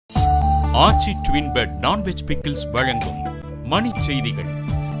ஆச்சி twin bed non veg pickles வழங்கும் மணி செய்திகள்.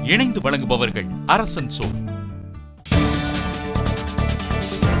 இணைந்து வழங்குபவர்கள் அரசன் சோ.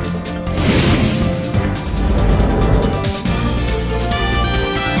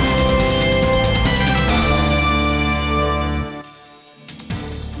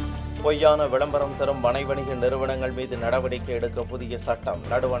 பொய்யான விளம்பரம் தரும் மனை வணிக நிறுவனங்கள் மீது நடவடிக்கை எடுக்க புதிய சட்டம்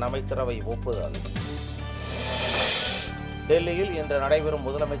நடுவண் அமைச்சரவை ஒப்புதல். டெல்லியில் இன்று நடைபெறும்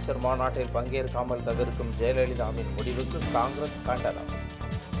முதலமைச்சர் மாநாட்டில் பங்கேற்காமல் தவிர்க்கும் ஜெயலலிதாவின் முடிவுக்கு காங்கிரஸ் கண்டனம்.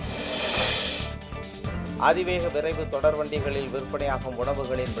 அதிவேக விரைவு தொடர்வண்டிகளில் விற்பனையாகும்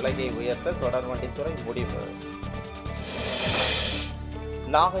உணவுகளின் விலையை உயர்த்த தொடர்வண்டித்துறை முடிவு.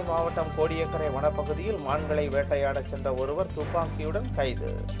 நாகை மாவட்டம் கோடியக்கரை வனப்பகுதியில் மான்களை வேட்டையாடச் சென்ற ஒருவர் துப்பாக்கியுடன்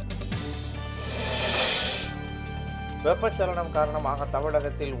கைது. வெப்பச்சலனம் காரணமாக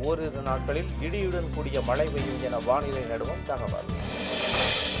தமிழகத்தில் ஓரிரு நாட்களில் இடியுடன் கூடிய மழை பெய்யும் என வானிலை நடுவம் தகவல்.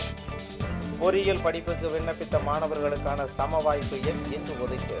 பொறியியல் படிப்புக்கு விண்ணப்பித்த மாணவர்களுக்கான சம வாய்ப்பு எண் இன்று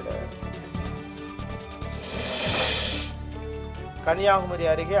ஒதுக்கீடு. கன்னியாகுமரி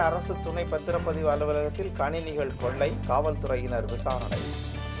அருகே அரசு துணை பத்திரப்பதிவு அலுவலகத்தில் கணினிகள் கொள்ளை, காவல்துறையினர் விசாரணை.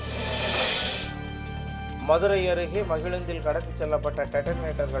 மதுரை அருகே மகிழுந்தில் கடத்திச் செல்லப்பட்ட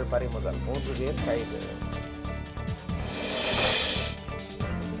டெட்டனேட்டர்கள் பறிமுதல், 3 பேர் கைது.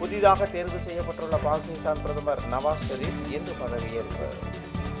 புதிதாக தேர்வு செய்யப்பட்டுள்ள பாகிஸ்தான் பிரதமர் நவாஸ் ஷெரீப் இன்று பதவியேற்பு.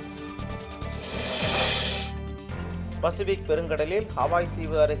 பசிபிக் பெருங்கடலில் ஹவாய்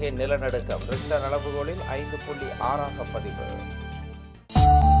தீவு அருகே நிலநடுக்கம், ரிக்டர் அளவுகோலில் 5.6 பதிவு.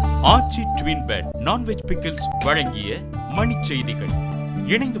 ஆச்சி ட்வின் பெட் நான்வெஜ் பிக்கிள்ஸ் வழங்கிய மணி செய்திகள்.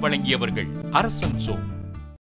 இணைந்து வழங்கியவர்கள் அரசன் சோ.